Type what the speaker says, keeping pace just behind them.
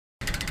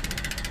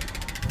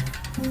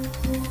Hi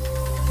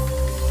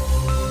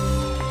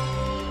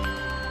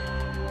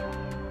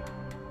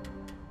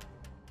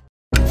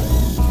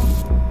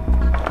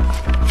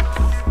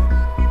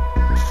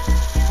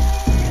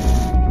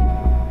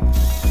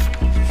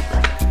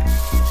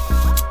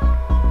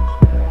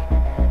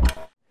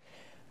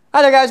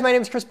there guys, my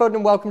name is Chris Bowden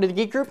and welcome to the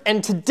Geek Group.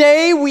 And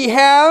today we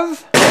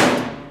have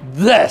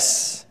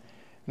this,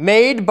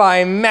 made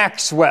by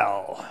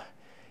Maxwell.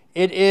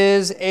 It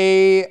is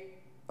a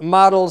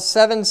model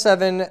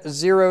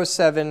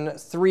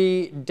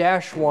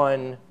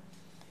 77073-1,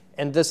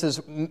 and this is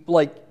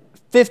like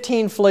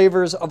 15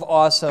 flavors of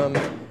awesome,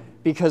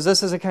 because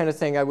this is the kind of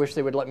thing I wish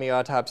they would let me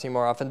autopsy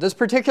more often. This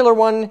particular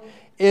one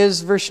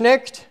is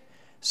verschnickt,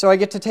 so I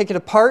get to take it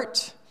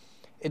apart.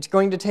 It's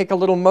going to take a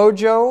little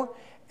mojo.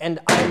 And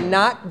I'm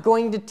not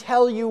going to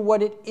tell you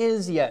what it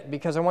is yet,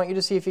 because I want you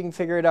to see if you can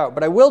figure it out.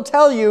 But I will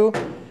tell you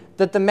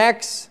that the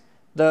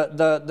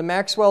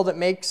Maxwell that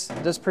makes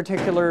this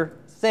particular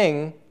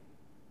thing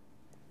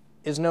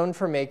is known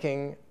for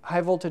making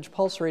high voltage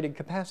pulse rated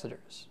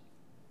capacitors,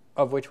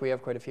 of which we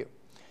have quite a few.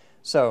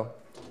 So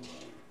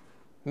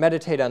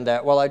meditate on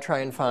that while I try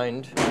and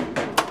find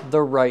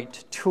the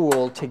right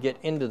tool to get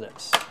into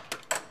this,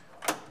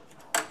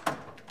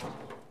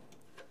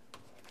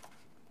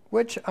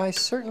 which I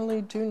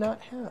certainly do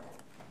not have.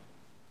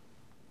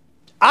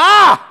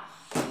 Ah!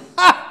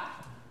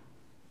 Ha!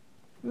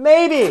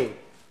 Maybe.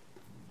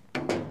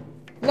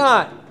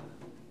 Not.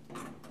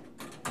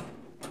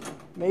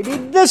 Maybe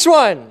this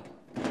one.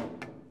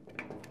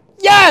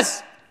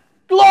 Yes!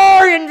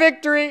 Glory and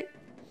victory!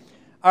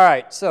 All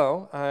right,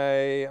 so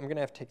I'm going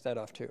to have to take that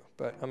off too,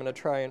 but I'm going to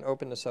try and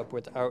open this up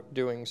without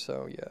doing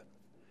so yet.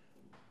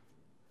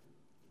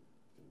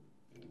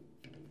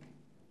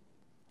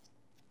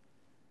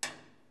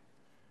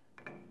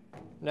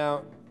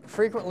 Now,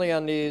 frequently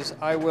on these,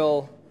 I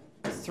will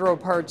throw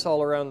parts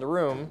all around the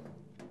room.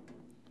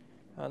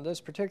 On this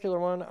particular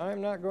one,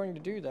 I'm not going to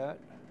do that,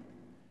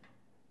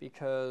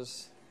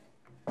 because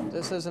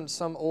this isn't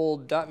some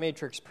old dot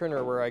matrix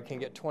printer where I can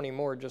get 20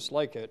 more just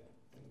like it.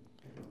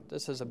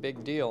 This is a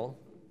big deal,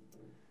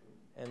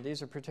 and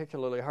these are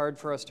particularly hard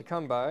for us to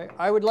come by.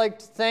 I would like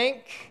to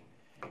thank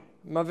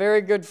my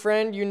very good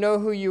friend, you know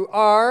who you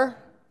are,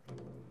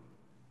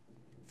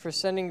 for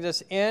sending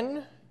this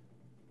in.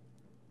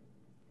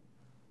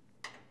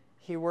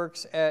 He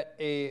works at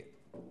a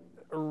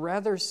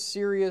rather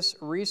serious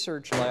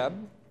research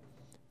lab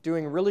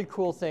doing really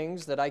cool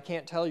things that I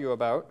can't tell you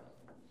about,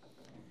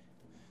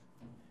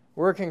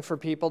 working for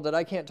people that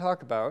I can't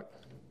talk about.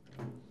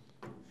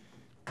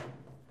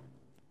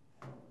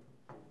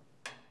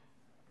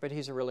 But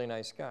he's a really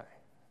nice guy.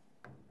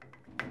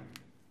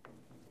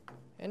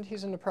 And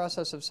he's in the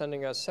process of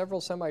sending us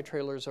several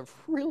semi-trailers of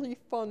really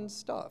fun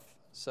stuff.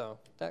 So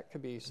that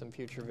could be some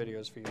future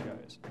videos for you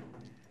guys.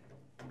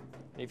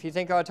 If you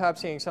think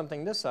autopsying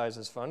something this size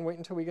is fun, wait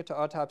until we get to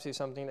autopsy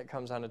something that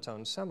comes on its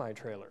own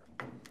semi-trailer.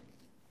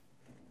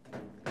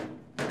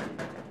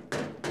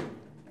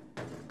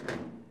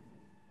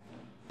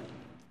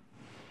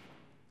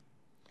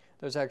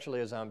 There's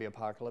actually a zombie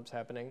apocalypse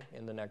happening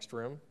in the next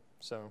room,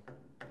 so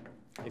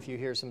if you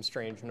hear some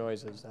strange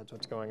noises, that's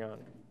what's going on.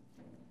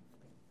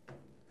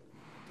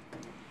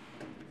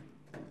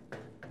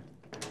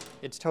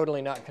 It's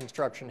totally not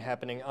construction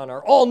happening on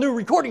our all-new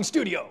recording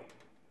studio,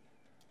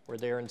 where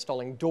they are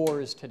installing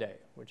doors today,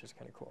 which is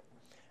kind of cool.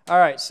 All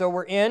right, so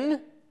we're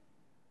in.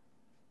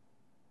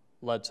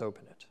 Let's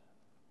open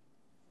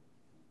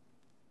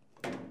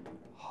it.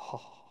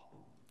 Oh.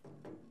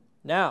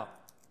 Now,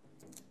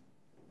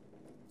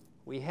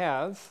 we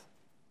have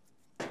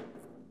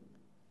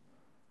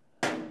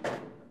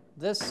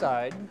this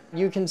side.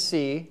 You can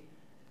see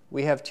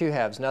we have two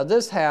halves. Now,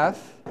 this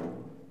half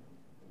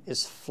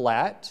is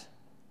flat.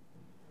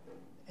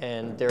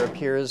 And there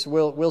appears,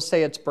 we'll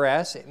say it's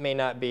brass. It may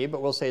not be,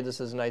 but we'll say this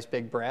is a nice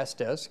big brass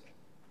disc.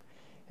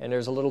 And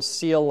there's a little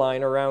seal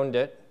line around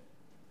it,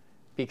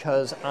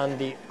 because on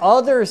the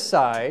other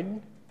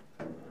side,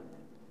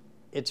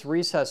 it's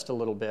recessed a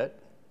little bit,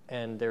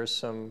 and there's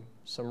some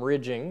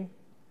ridging.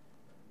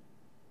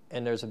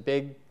 And there's a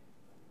big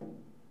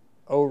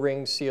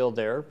O-ring seal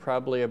there,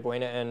 probably a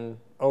Buena N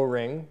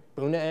O-ring.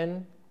 Buna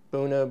N?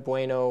 Buna,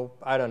 Bueno,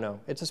 I don't know.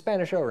 It's a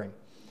Spanish O-ring.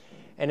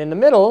 And in the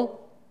middle,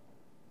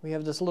 we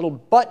have this little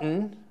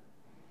button,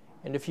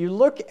 and if you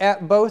look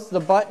at both the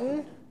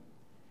button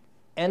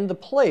and the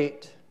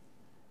plate,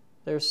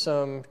 there's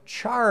some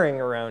charring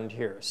around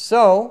here.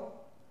 So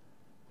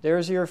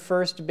there's your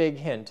first big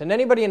hint. And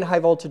anybody in the high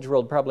voltage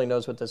world probably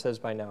knows what this is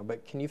by now,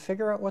 but can you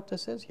figure out what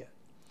this is yet?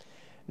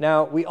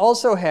 Now, we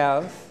also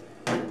have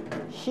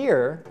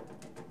here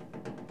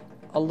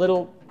a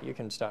little, you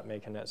can stop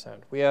making that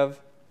sound. We have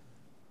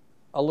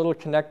a little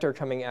connector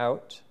coming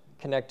out,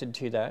 connected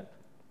to that.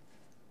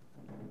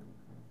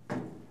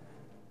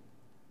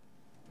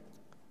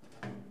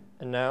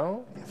 And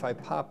now, if I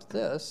pop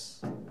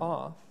this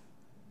off,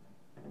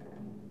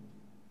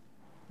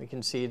 we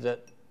can see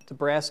that the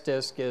brass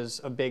disc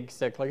is a big,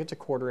 thick, like it's a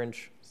 1/4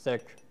 inch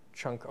thick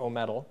chunk of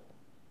metal.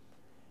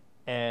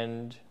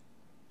 And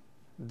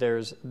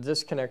there's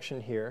this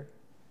connection here,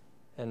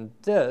 and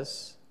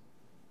this,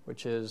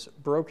 which is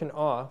broken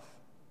off.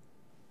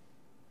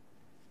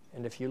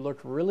 And if you look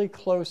really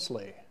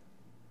closely,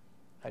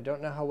 I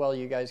don't know how well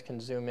you guys can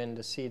zoom in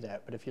to see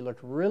that, but if you look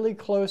really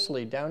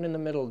closely, down in the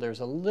middle, there's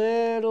a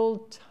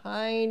little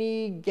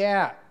tiny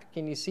gap.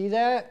 Can you see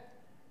that?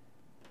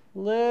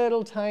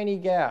 Little tiny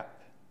gap.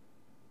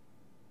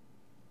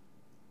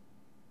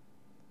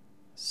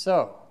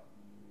 So,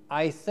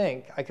 I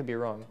think, I could be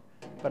wrong,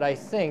 but I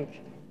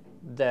think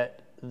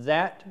that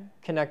that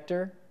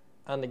connector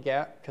on the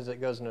gap, because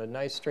it goes in a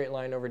nice straight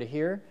line over to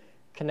here,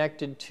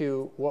 connected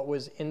to what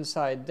was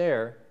inside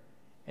there,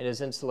 and is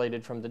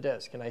insulated from the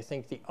disk. And I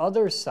think the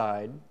other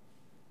side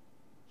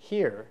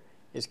here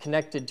is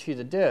connected to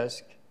the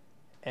disk,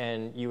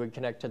 and you would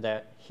connect to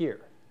that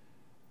here.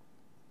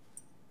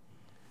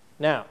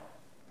 Now,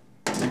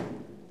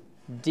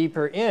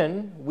 deeper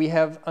in, we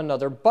have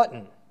another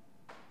button.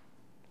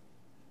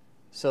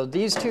 So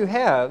these two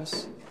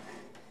halves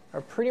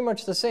are pretty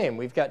much the same.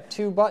 We've got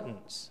two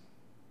buttons.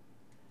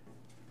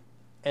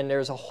 And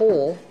there's a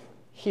hole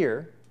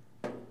here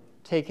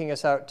taking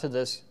us out to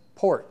this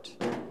port,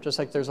 just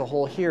like there's a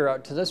hole here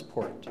out to this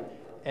port.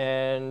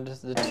 And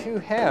the two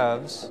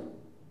halves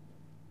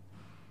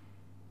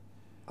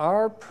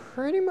are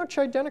pretty much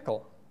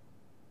identical,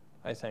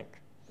 I think.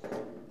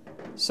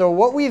 So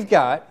what we've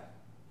got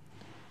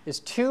is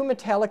two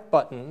metallic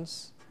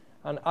buttons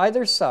on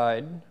either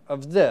side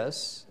of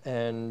this,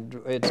 and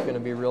it's going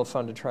to be real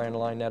fun to try and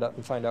line that up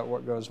and find out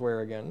what goes where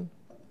again.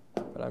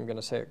 But I'm going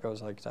to say it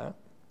goes like that.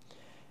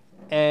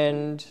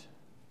 And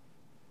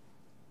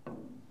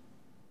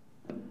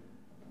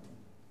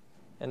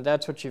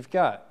that's what you've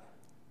got.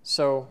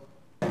 So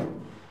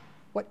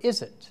what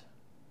is it?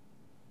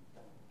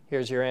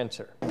 Here's your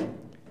answer.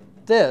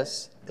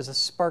 This is a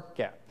spark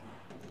gap.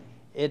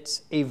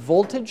 It's a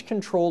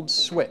voltage-controlled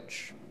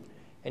switch.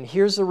 And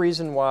here's the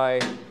reason why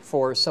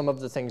for some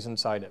of the things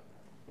inside it.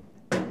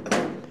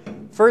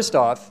 First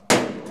off,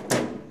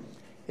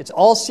 it's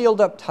all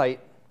sealed up tight,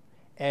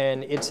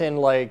 and it's in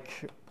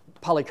like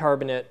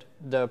polycarbonate,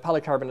 the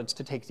polycarbonates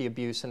to take the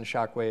abuse and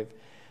shock wave.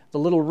 The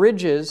little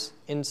ridges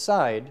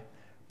inside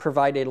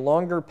provide a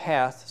longer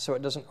path so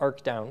it doesn't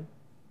arc down.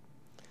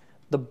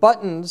 The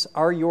buttons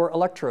are your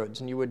electrodes,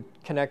 and you would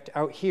connect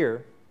out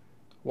here.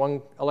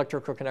 One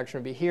electrical connection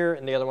would be here,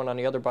 and the other one on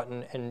the other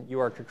button, and you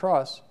arc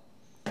across.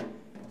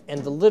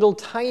 And the little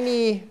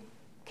tiny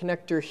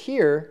connector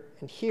here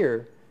and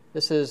here,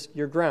 this is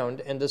your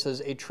ground, and this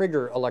is a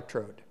trigger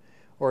electrode,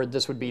 or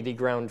this would be the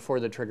ground for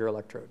the trigger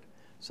electrode.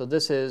 So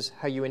this is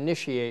how you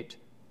initiate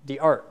the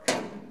arc.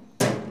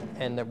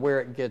 And where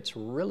it gets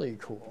really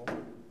cool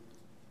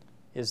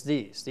is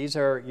these. These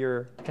are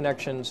your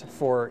connections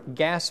for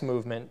gas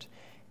movement.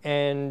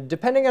 And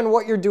depending on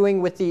what you're doing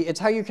with it's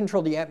how you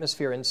control the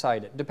atmosphere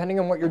inside it. Depending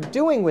on what you're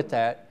doing with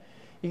that,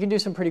 you can do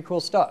some pretty cool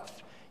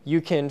stuff.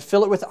 You can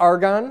fill it with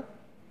argon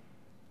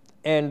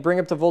and bring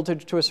up the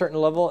voltage to a certain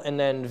level and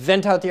then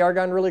vent out the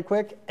argon really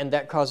quick, and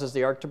that causes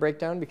the arc to break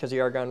down because the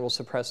argon will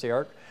suppress the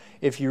arc.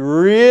 If you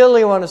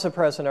really want to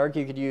suppress an arc,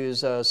 you could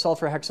use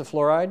sulfur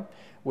hexafluoride,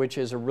 which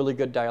is a really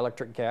good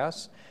dielectric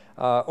gas.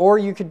 Or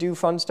you could do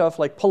fun stuff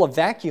like pull a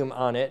vacuum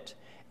on it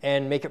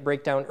and make it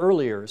break down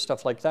earlier,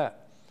 stuff like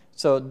that.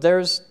 So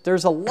there's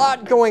a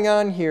lot going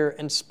on here,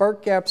 and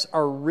spark gaps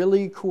are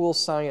really cool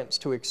science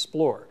to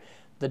explore.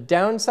 The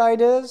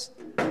downside is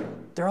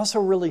they're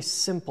also really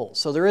simple,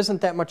 so there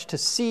isn't that much to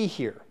see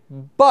here.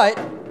 But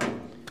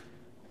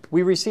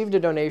we received a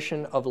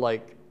donation of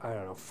like, I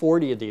don't know,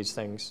 40 of these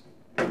things,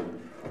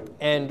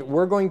 and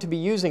we're going to be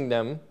using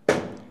them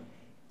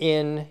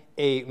in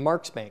a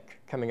Marks Bank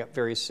coming up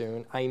very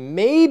soon. I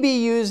may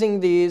be using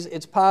these.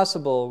 It's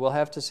possible. We'll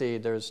have to see.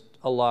 There's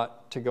a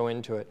lot to go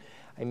into it.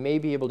 I may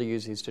be able to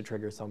use these to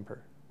trigger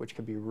Thumper, which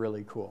could be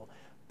really cool.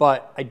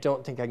 But I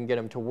don't think I can get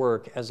them to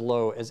work as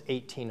low as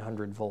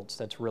 1800 volts.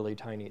 That's really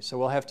tiny. So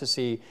we'll have to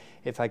see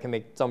if I can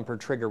make Thumper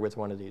trigger with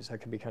one of these. That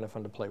could be kind of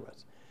fun to play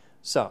with.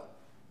 So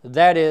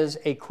that is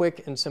a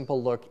quick and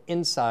simple look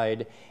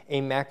inside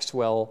a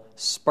Maxwell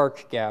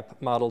Spark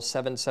Gap Model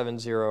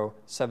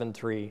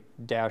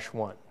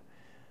 77073-1.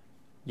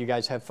 You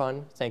guys have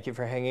fun. Thank you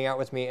for hanging out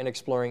with me and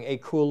exploring a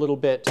cool little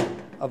bit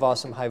of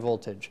awesome high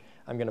voltage.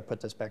 I'm going to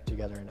put this back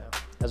together now.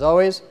 As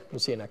always, we'll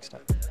see you next time.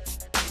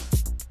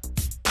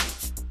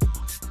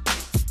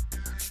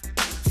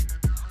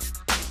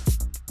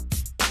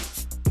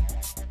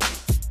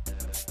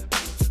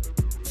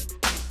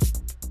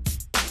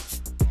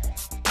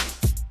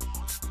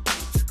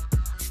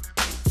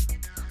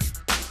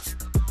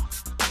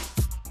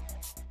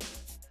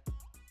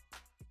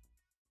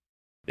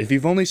 If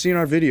you've only seen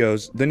our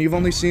videos, then you've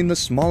only seen the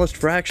smallest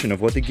fraction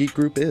of what the Geek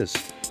Group is.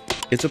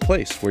 It's a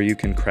place where you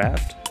can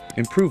craft,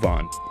 improve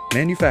on,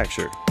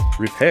 manufacture,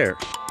 repair,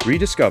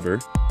 rediscover,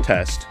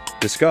 test,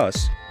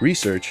 discuss,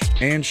 research,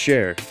 and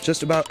share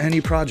just about any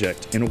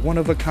project in a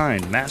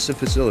one-of-a-kind massive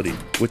facility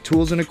with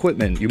tools and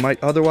equipment you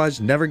might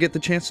otherwise never get the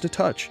chance to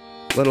touch,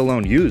 let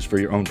alone use for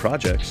your own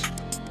projects.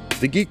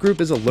 The Geek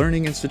Group is a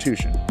learning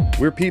institution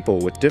We're people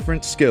with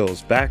different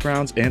skills,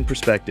 backgrounds, and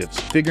perspectives,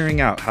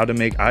 figuring out how to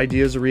make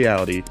ideas a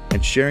reality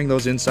and sharing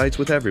those insights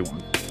with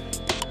everyone.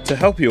 To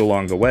help you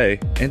along the way,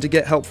 and to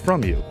get help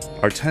from you,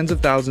 are tens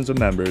of thousands of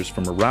members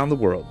from around the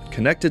world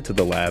connected to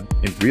the lab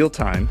in real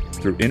time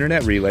through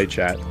internet relay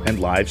chat and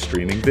live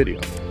streaming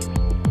video.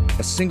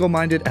 A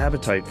single-minded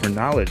appetite for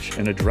knowledge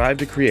and a drive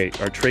to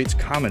create are traits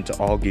common to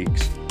all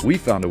geeks. We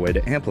found a way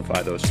to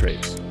amplify those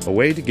traits, a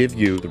way to give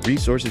you the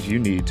resources you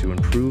need to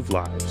improve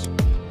lives.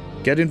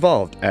 Get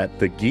involved at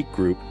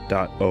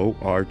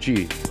thegeekgroup.org.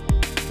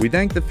 We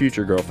thank the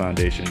Future Girl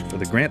Foundation for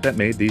the grant that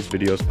made these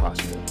videos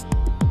possible.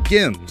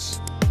 GIMS!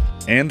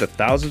 And the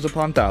thousands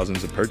upon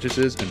thousands of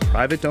purchases and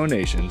private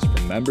donations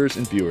from members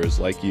and viewers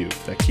like you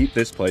that keep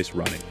this place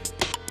running.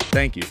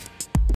 Thank you.